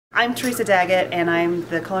I'm Theresa Daggett, and I'm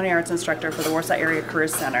the Culinary Arts Instructor for the Warsaw Area Career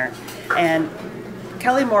Center. And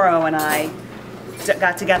Kelly Morrow and I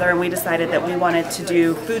got together and we decided that we wanted to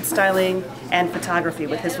do food styling and photography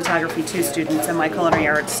with his Photography 2 students and my Culinary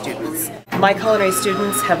Arts students. My culinary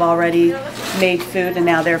students have already made food and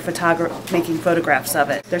now they're making photographs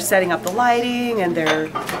of it. They're setting up the lighting and they're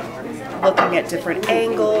looking at different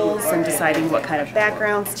angles and deciding what kind of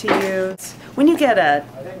backgrounds to use. When you get a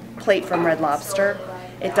plate from Red Lobster,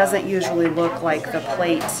 it doesn't usually look like the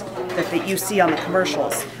plate that you see on the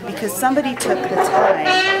commercials because somebody took the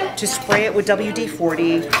time to spray it with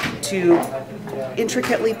WD-40, to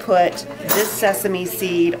intricately put this sesame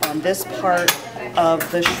seed on this part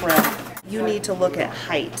of the shrimp. You need to look at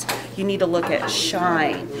height, you need to look at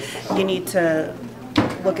shine, you need to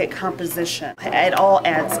look at composition. It all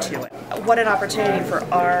adds to it. What an opportunity for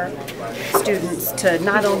our students to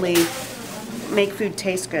not only make food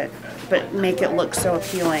taste good, but make it look so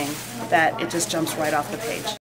appealing that it just jumps right off the page.